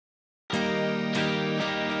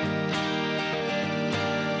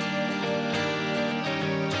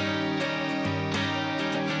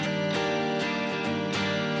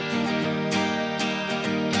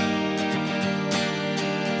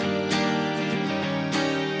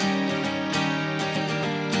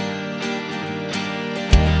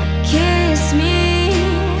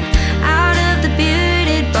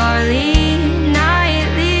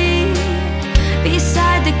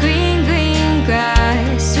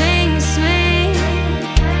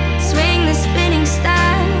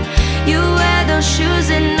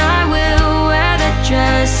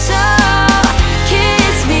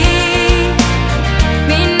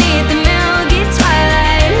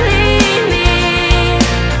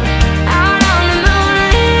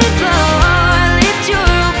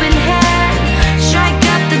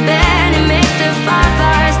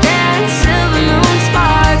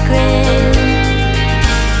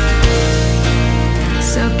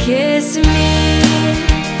kiss me.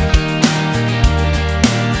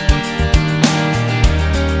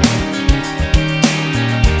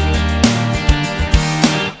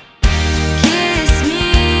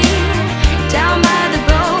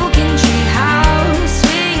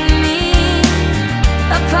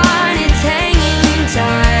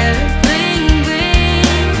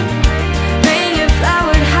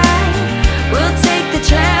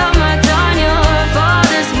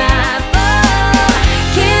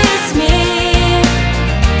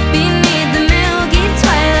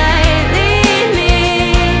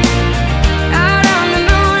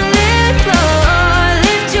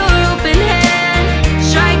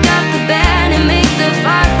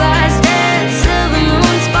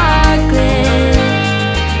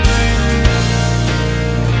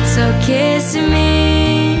 So kiss me.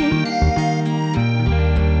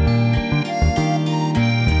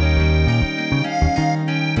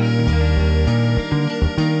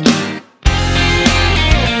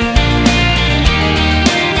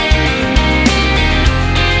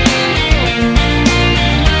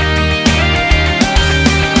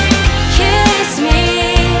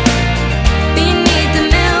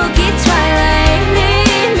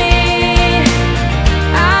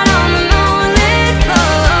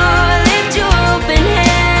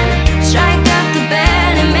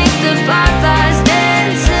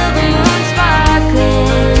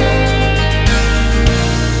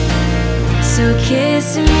 So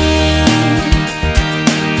kiss me.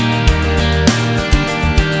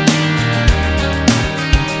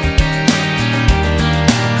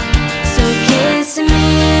 So kiss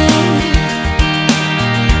me.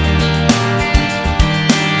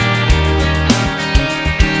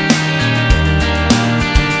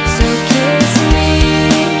 So kiss me.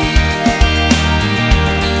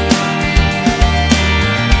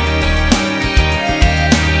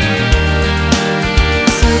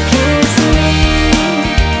 So kiss me.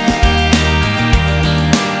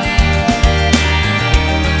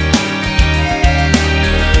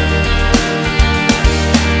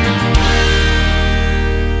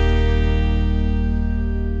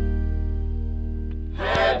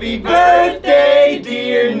 Happy birthday,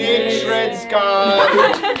 dear Nick Shred Scott.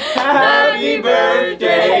 Happy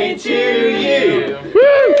birthday to you.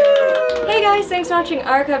 Hey guys, thanks for watching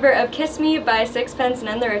our cover of Kiss Me by Sixpence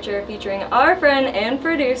None The Richer, featuring our friend and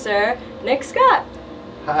producer, Nick Scott.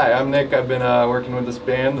 Hi, I'm Nick. I've been working with this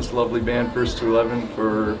band, this lovely band, First to 11,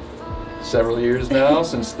 for several years now,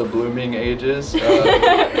 since the blooming ages.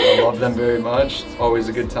 I love them very much. It's always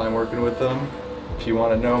a good time working with them. If you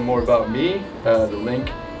want to know more about me, the link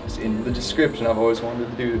is in the description. I've always wanted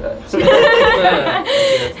to do that. So.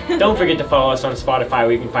 Don't forget to follow us on Spotify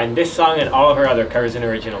where you can find this song and all of our other covers and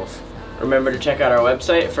originals. Remember to check out our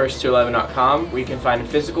website, first211.com, where you can find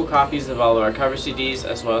physical copies of all of our cover CDs,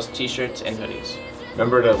 as well as t-shirts and hoodies.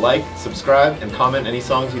 Remember to like, subscribe, and comment any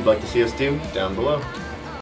songs you'd like to see us do down below.